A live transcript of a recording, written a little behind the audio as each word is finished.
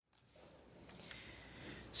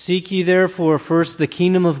Seek ye therefore first the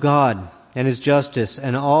kingdom of God and his justice,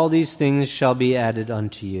 and all these things shall be added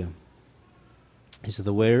unto you. These are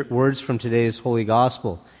the words from today's Holy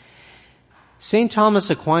Gospel. St. Thomas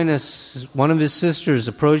Aquinas, one of his sisters,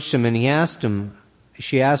 approached him and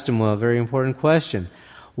she asked him a very important question.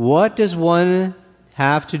 What does one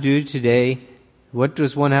have to do today? What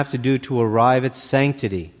does one have to do to arrive at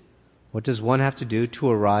sanctity? What does one have to do to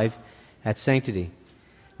arrive at sanctity?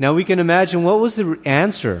 Now we can imagine what was the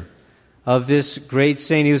answer of this great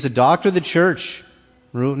saint. He was a doctor of the church,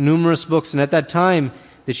 wrote numerous books, and at that time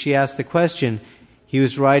that she asked the question, he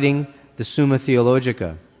was writing the Summa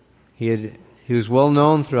Theologica. He was well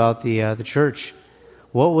known throughout the church.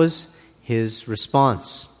 What was his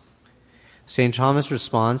response? St. Thomas'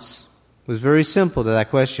 response was very simple to that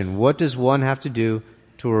question. What does one have to do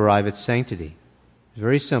to arrive at sanctity?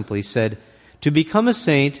 Very simple. He said, to become a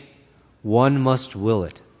saint, one must will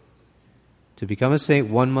it. To become a saint,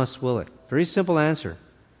 one must will it. Very simple answer.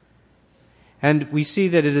 And we see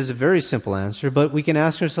that it is a very simple answer, but we can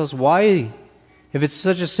ask ourselves, why, if it's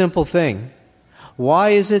such a simple thing, why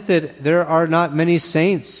is it that there are not many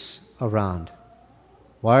saints around?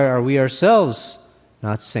 Why are we ourselves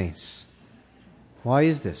not saints? Why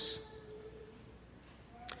is this?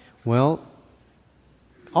 Well,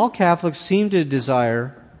 all Catholics seem to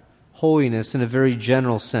desire holiness in a very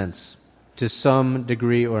general sense, to some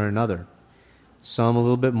degree or another. Some a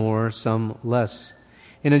little bit more, some less.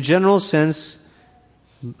 In a general sense,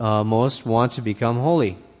 most want to become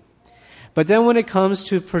holy. But then when it comes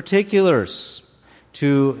to particulars,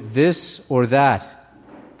 to this or that,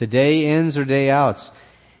 the day ins or day outs,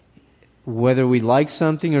 whether we like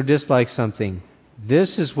something or dislike something,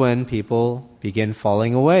 this is when people begin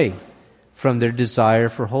falling away from their desire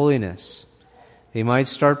for holiness. They might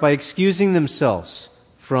start by excusing themselves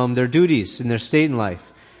from their duties in their state in life.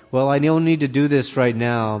 Well, I don't need to do this right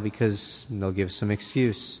now because they'll give some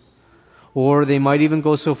excuse. Or they might even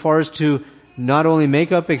go so far as to not only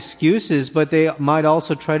make up excuses, but they might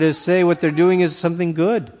also try to say what they're doing is something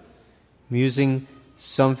good. Using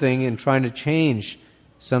something and trying to change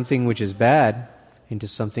something which is bad into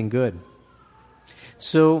something good.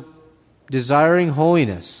 So, desiring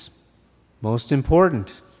holiness, most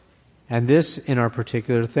important. And this in our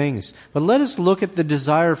particular things. But let us look at the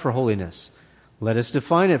desire for holiness. Let us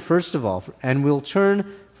define it first of all, and we'll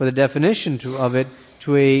turn for the definition of it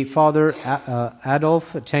to a Father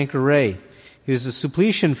Adolphe Tanqueray. He was a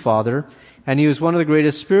Sulpician father, and he was one of the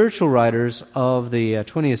greatest spiritual writers of the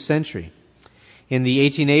 20th century. In the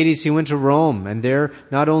 1880s, he went to Rome, and there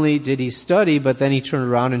not only did he study, but then he turned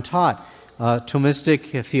around and taught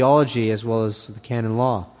Thomistic theology as well as the canon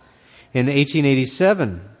law. In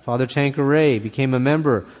 1887, Father Tanqueray became a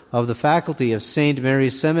member of the faculty of St.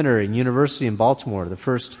 Mary's Seminary and University in Baltimore, the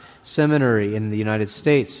first seminary in the United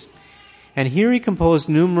States. And here he composed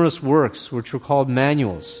numerous works which were called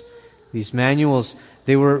manuals. These manuals,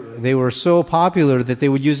 they were so popular that they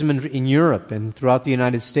would use them in Europe and throughout the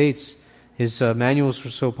United States. His manuals were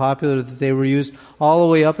so popular that they were used all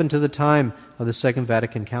the way up until the time of the Second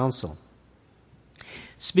Vatican Council.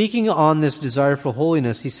 Speaking on this desire for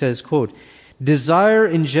holiness, he says, quote, desire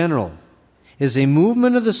in general is a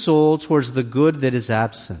movement of the soul towards the good that is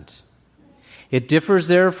absent. It differs,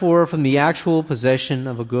 therefore, from the actual possession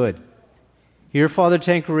of a good. Here, Father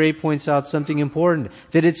Tanqueray points out something important,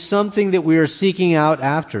 that it's something that we are seeking out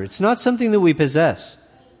after. It's not something that we possess.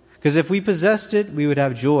 Because if we possessed it, we would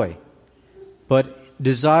have joy. But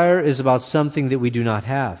desire is about something that we do not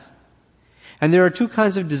have. And there are two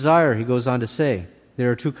kinds of desire, he goes on to say.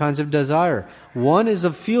 There are two kinds of desire. One is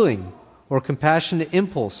a feeling or compassionate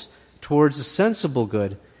impulse towards a sensible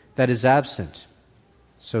good that is absent.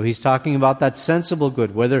 So he's talking about that sensible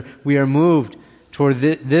good, whether we are moved toward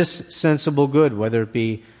this sensible good, whether it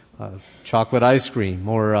be chocolate ice cream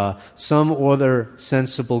or some other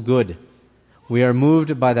sensible good. We are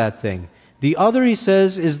moved by that thing. The other, he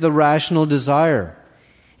says, is the rational desire.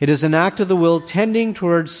 It is an act of the will tending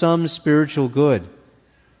towards some spiritual good.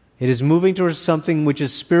 It is moving towards something which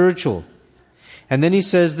is spiritual. And then he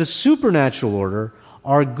says the supernatural order,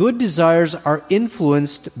 our good desires are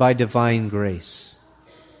influenced by divine grace.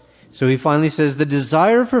 So he finally says the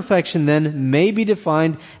desire of perfection then may be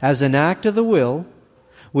defined as an act of the will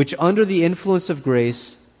which under the influence of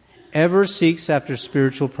grace ever seeks after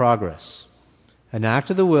spiritual progress. An act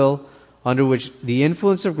of the will under which the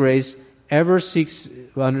influence of grace ever seeks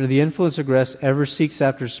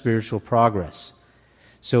after spiritual progress.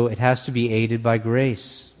 So it has to be aided by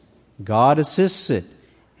grace. God assists it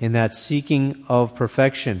in that seeking of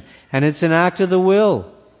perfection. And it's an act of the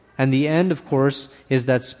will. And the end, of course, is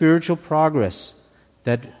that spiritual progress,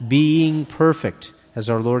 that being perfect, as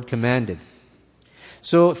our Lord commanded.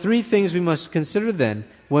 So 3 things we must consider then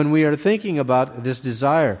when we are thinking about this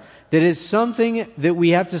desire. That it's something that we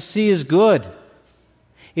have to see as good.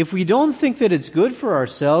 If we don't think that it's good for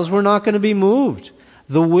ourselves, we're not going to be moved.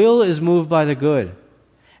 The will is moved by the good.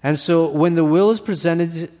 And so when the will is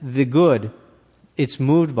presented the good, it's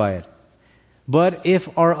moved by it. But if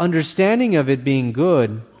our understanding of it being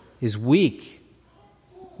good is weak,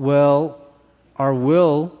 well, our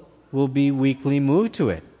will be weakly moved to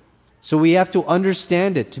it. So we have to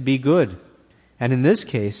understand it to be good. And in this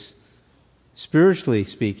case, spiritually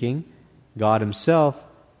speaking, God Himself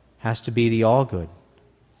has to be the all-good.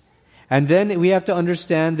 And then we have to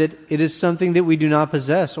understand that it is something that we do not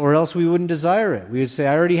possess, or else we wouldn't desire it. We would say,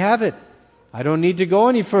 I already have it. I don't need to go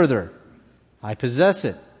any further. I possess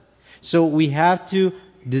it. So we have to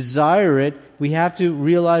desire it. We have to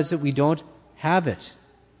realize that we don't have it.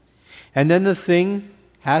 And then the thing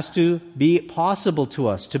has to be possible to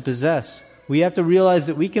us to possess. We have to realize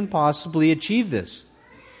that we can possibly achieve this.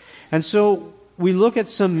 And so we look at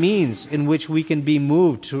some means in which we can be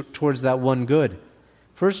moved towards that one good.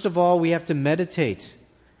 First of all, we have to meditate.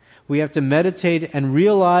 We have to meditate and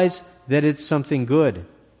realize that it's something good.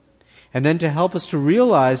 And then to help us to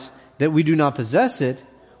realize that we do not possess it,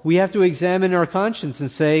 we have to examine our conscience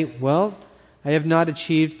and say, well, I have not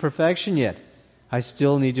achieved perfection yet. I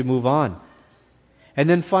still need to move on. And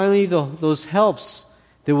then finally, those helps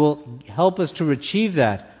that will help us to achieve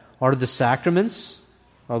that are the sacraments.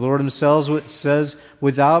 Our Lord Himself says,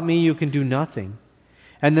 without me you can do nothing.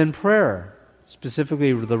 And then prayer,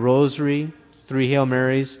 specifically the Rosary, 3 Hail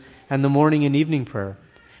Marys, and the morning and evening prayer.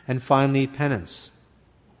 And finally, penance.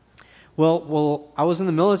 Well, I was in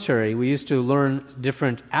the military. We used to learn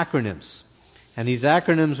different acronyms. And these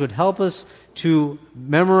acronyms would help us to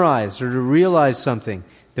memorize or to realize something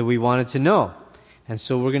that we wanted to know. And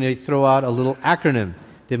so we're going to throw out a little acronym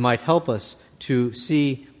that might help us to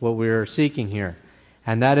see what we're seeking here.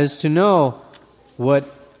 And that is to know what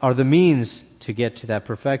are the means to get to that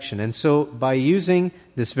perfection. And so by using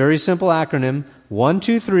this very simple acronym, 1,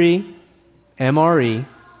 2, 3, MRE,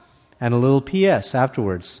 and a little PS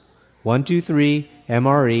afterwards. 1, 2, 3,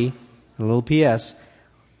 MRE, and a little PS,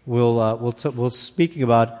 we'll speaking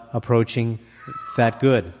about approaching that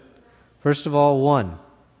good. First of all, 1.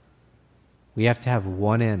 We have to have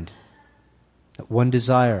one end, one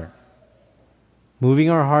desire. Moving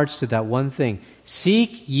our hearts to that one thing.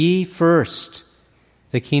 Seek ye first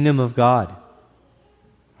the kingdom of God.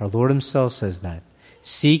 Our Lord Himself says that.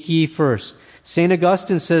 Seek ye first. St.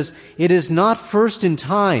 Augustine says, it is not first in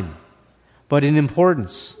time, but in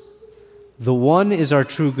importance. The one is our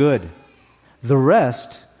true good. The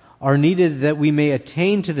rest are needed that we may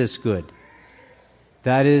attain to this good.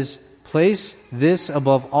 That is, place this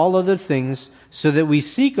above all other things so that we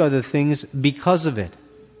seek other things because of it.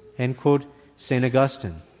 End quote, St.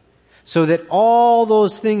 Augustine. So that all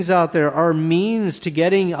those things out there are means to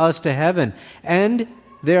getting us to heaven. And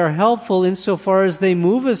they are helpful insofar as they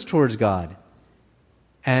move us towards God.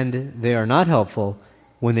 And they are not helpful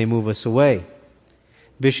when they move us away.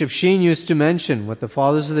 Bishop Sheen used to mention what the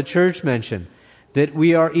Fathers of the Church mention, that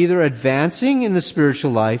we are either advancing in the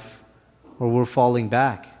spiritual life or we're falling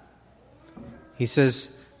back. He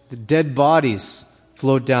says the dead bodies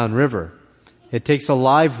float down river. It takes a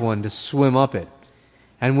live one to swim up it.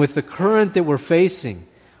 And with the current that we're facing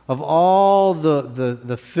of all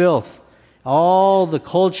the filth, all the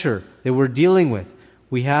culture that we're dealing with,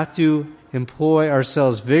 we have to employ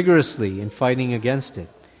ourselves vigorously in fighting against it.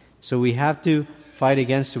 So we have to fight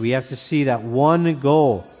against it. We have to see that one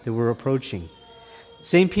goal that we're approaching.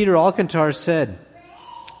 St. Peter Alcantara said,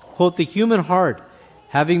 quote, the human heart,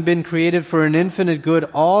 having been created for an infinite good,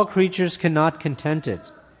 all creatures cannot content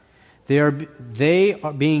it. They are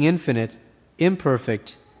being infinite,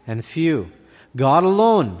 imperfect, and few. God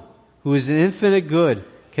alone, who is an infinite good,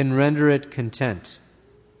 can render it content.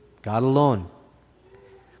 God alone.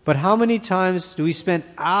 But how many times do we spend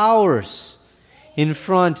hours in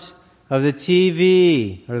front of the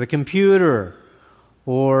TV or the computer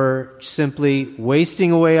or simply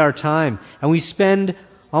wasting away our time, and we spend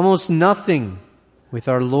almost nothing with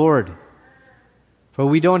our Lord? For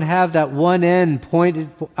we don't have that one end pointed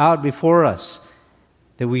out before us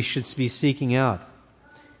that we should be seeking out.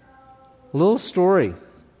 A little story.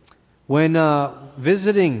 When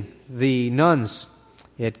visiting the nuns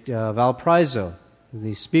at Valparaiso, in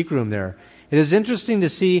the speak room there, it is interesting to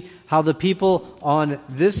see how the people on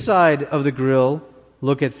this side of the grill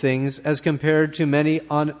look at things as compared to many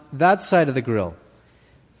on that side of the grill.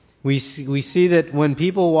 We see that when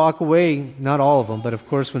people walk away, not all of them, but of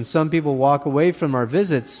course when some people walk away from our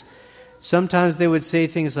visits, sometimes they would say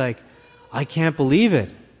things like, I can't believe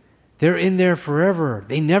it. They're in there forever.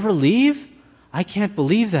 They never leave? I can't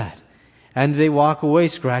believe that. And they walk away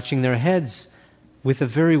scratching their heads with a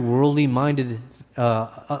very worldly-minded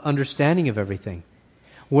understanding of everything.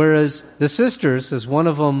 Whereas the sisters, as one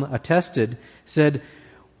of them attested, said,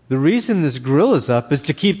 the reason this grill is up is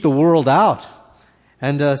to keep the world out.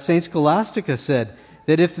 And St. Scholastica said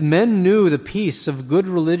that if men knew the peace of good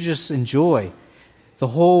religious enjoy, the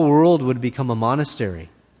whole world would become a monastery.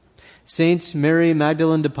 Saint Mary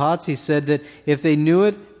Magdalene de Pazzi said that if they knew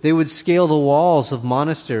it, they would scale the walls of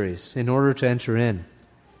monasteries in order to enter in.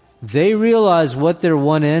 They realize what their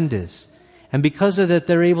one end is. And because of that,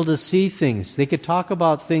 they're able to see things. They could talk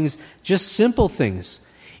about things, just simple things,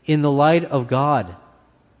 in the light of God,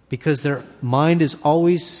 because their mind is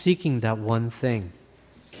always seeking that one thing.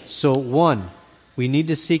 So, one, we need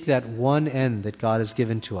to seek that one end that God has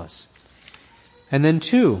given to us. And then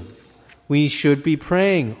two, we should be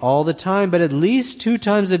praying all the time, but at least 2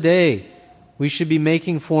 times a day, we should be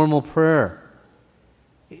making formal prayer.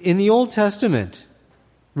 In the Old Testament,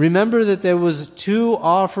 remember that there was 2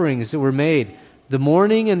 offerings that were made, the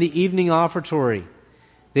morning and the evening offertory.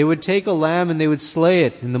 They would take a lamb and they would slay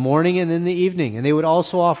it in the morning and in the evening, and they would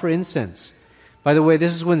also offer incense. By the way,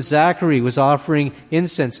 this is when Zachary was offering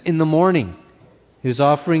incense in the morning. He was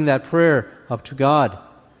offering that prayer up to God.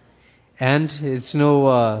 And it's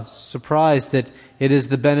no surprise that it is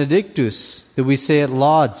the Benedictus that we say at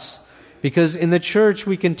Lauds, because in the church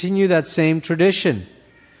we continue that same tradition.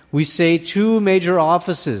 We say 2 major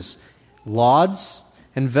offices, Lauds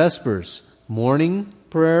and Vespers, morning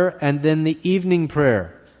prayer and then the evening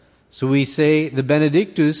prayer. So we say the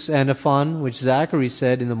Benedictus Antiphon, which Zachary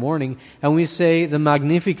said in the morning, and we say the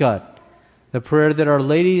Magnificat, the prayer that Our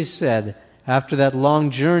Lady said after that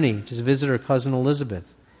long journey to visit her cousin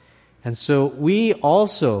Elizabeth. And so we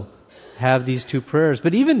also have these 2 prayers.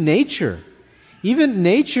 But even nature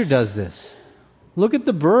does this. Look at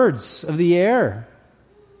the birds of the air.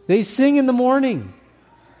 They sing in the morning.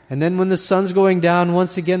 And then when the sun's going down,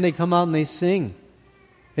 once again they come out and they sing.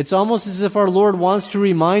 It's almost as if our Lord wants to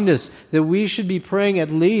remind us that we should be praying at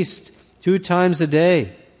least 2 times a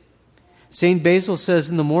day. St. Basil says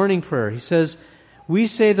in the morning prayer, he says, we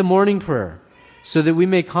say the morning prayer so that we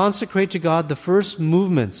may consecrate to God the first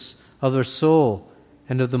movements of our soul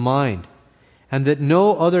and of the mind, and that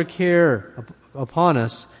no other care upon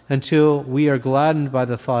us until we are gladdened by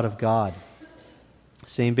the thought of God.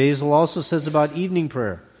 St. Basil also says about evening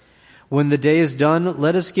prayer, when the day is done,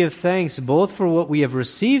 let us give thanks both for what we have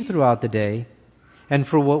received throughout the day and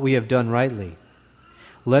for what we have done rightly.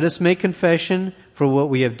 Let us make confession for what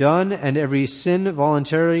we have done and every sin,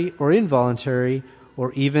 voluntary or involuntary,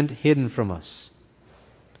 or even hidden from us.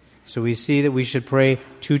 So we see that we should pray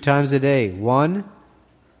 2 times a day. 1,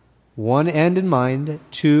 one end in mind.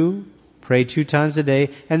 2, pray 2 times a day.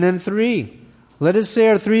 And then 3, let us say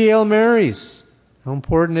our 3 Hail Marys. How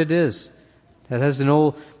important it is. That has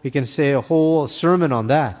we can say a whole sermon on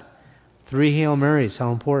that. 3 Hail Marys,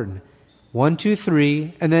 how important. 1, 2,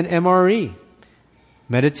 3, and then MRE.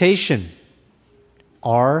 Meditation.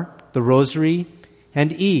 R, the Rosary,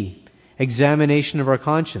 and E, examination of our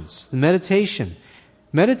conscience. The meditation.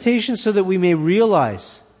 Meditation so that we may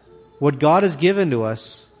realize what God has given to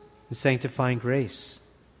us, the sanctifying grace.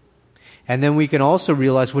 And then we can also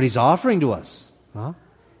realize what He's offering to us.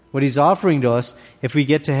 What He's offering to us if we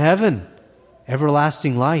get to heaven,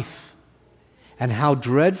 everlasting life. And how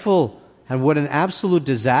dreadful and what an absolute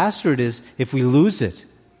disaster it is if we lose it.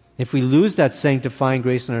 If we lose that sanctifying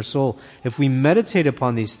grace in our soul. If we meditate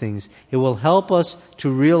upon these things, it will help us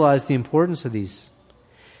to realize the importance of these.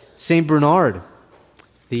 St. Bernard,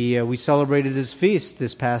 we celebrated his feast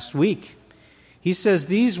this past week. He says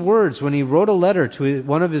these words when he wrote a letter to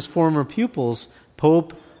one of his former pupils,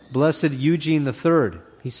 Pope Blessed Eugene III.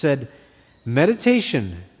 He said,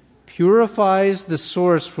 meditation purifies the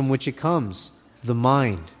source from which it comes, the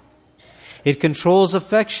mind. It controls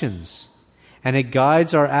affections, and it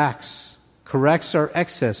guides our acts, corrects our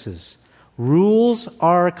excesses, rules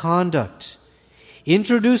our conduct,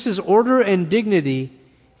 introduces order and dignity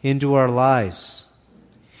into our lives.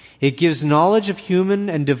 It gives knowledge of human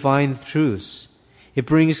and divine truths. It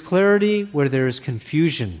brings clarity where there is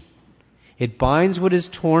confusion. It binds what is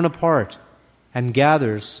torn apart and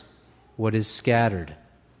gathers what is scattered.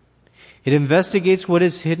 It investigates what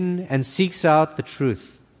is hidden and seeks out the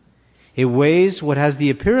truth. It weighs what has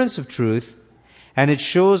the appearance of truth, and it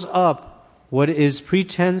shows up what is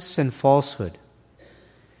pretense and falsehood.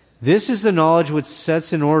 This is the knowledge which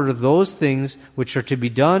sets in order those things which are to be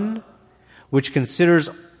done, which considers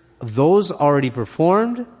those already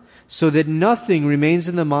performed, so that nothing remains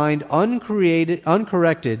in the mind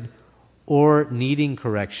uncorrected or needing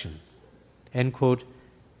correction. End quote,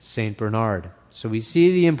 St. Bernard. So we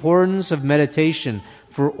see the importance of meditation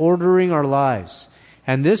for ordering our lives.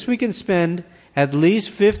 And this we can spend at least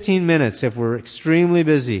 15 minutes if we're extremely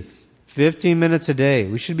busy. 15 minutes a day.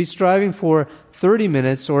 We should be striving for 30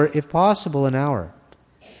 minutes or, if possible, an hour.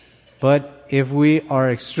 But if we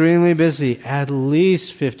are extremely busy, at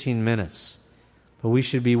least 15 minutes. But we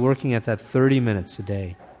should be working at that 30 minutes a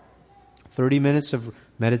day. 30 minutes of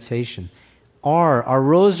meditation. Our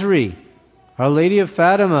rosary. Our Lady of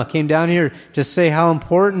Fatima came down here to say how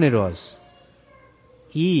important it was.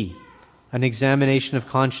 E, an examination of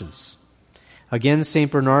conscience. Again,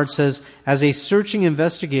 St. Bernard says, as a searching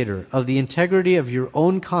investigator of the integrity of your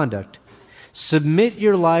own conduct, submit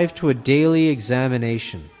your life to a daily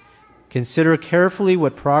examination. Consider carefully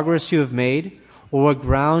what progress you have made or what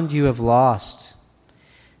ground you have lost.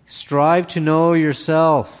 Strive to know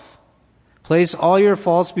yourself. Place all your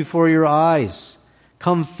faults before your eyes.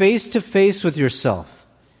 Come face to face with yourself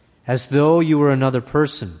as though you were another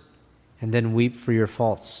person, and then weep for your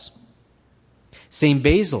faults. St.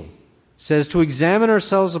 Basil says to examine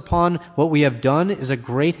ourselves upon what we have done is a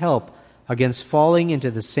great help against falling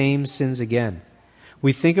into the same sins again.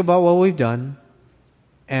 We think about what we've done,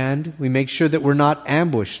 and we make sure that we're not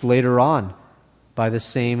ambushed later on by the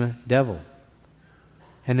same devil.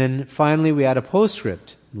 And then finally we add a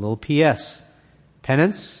postscript, a little PS.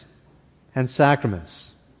 Penance and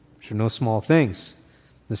sacraments, which are no small things.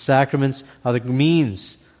 The sacraments are the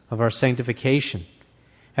means of our sanctification.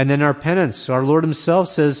 And then our penance. Our Lord Himself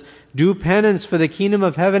says, do penance, for the kingdom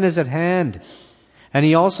of heaven is at hand. And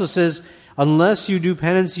He also says, unless you do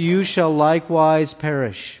penance, you shall likewise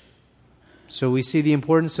perish. So we see the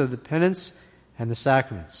importance of the penance and the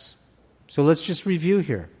sacraments. So let's just review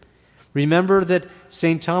here. Remember that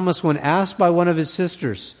St. Thomas, when asked by one of his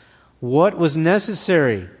sisters what was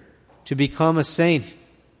necessary to become a saint,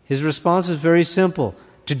 his response is very simple: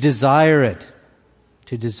 to desire it.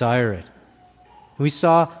 To desire it. We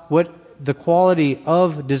saw what the quality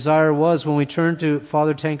of desire was when we turned to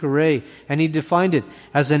Father Tanqueray, and he defined it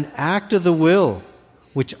as an act of the will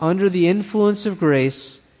which, under the influence of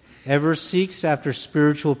grace, ever seeks after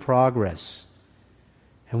spiritual progress.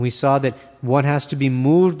 And we saw that one has to be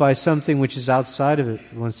moved by something which is outside of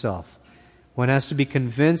oneself. One has to be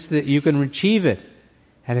convinced that you can achieve it,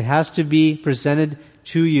 and it has to be presented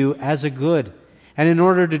to you as a good. And in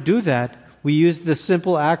order to do that, we use the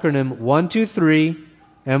simple acronym 1, 2, 3,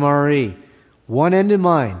 MRE. 1, end in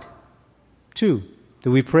mind. 2,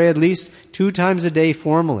 that we pray at least 2 times a day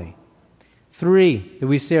formally. 3, that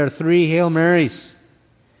we say our 3 Hail Marys.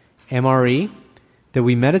 MRE, that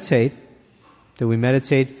we meditate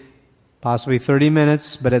possibly 30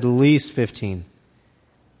 minutes, but at least 15.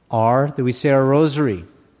 R, that we say our rosary.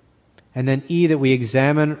 And then E, that we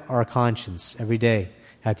examine our conscience every day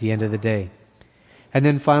at the end of the day. And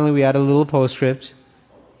then finally we add a little postscript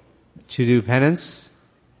to do penance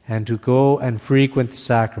and to go and frequent the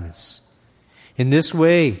sacraments. In this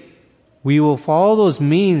way, we will follow those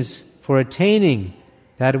means for attaining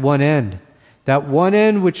that one end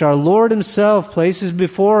which our Lord Himself places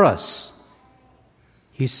before us.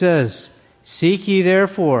 He says, seek ye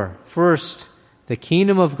therefore first the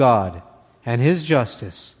kingdom of God and His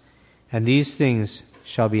justice, and these things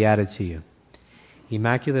shall be added to you.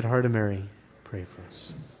 Immaculate Heart of Mary, pray for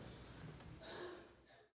us.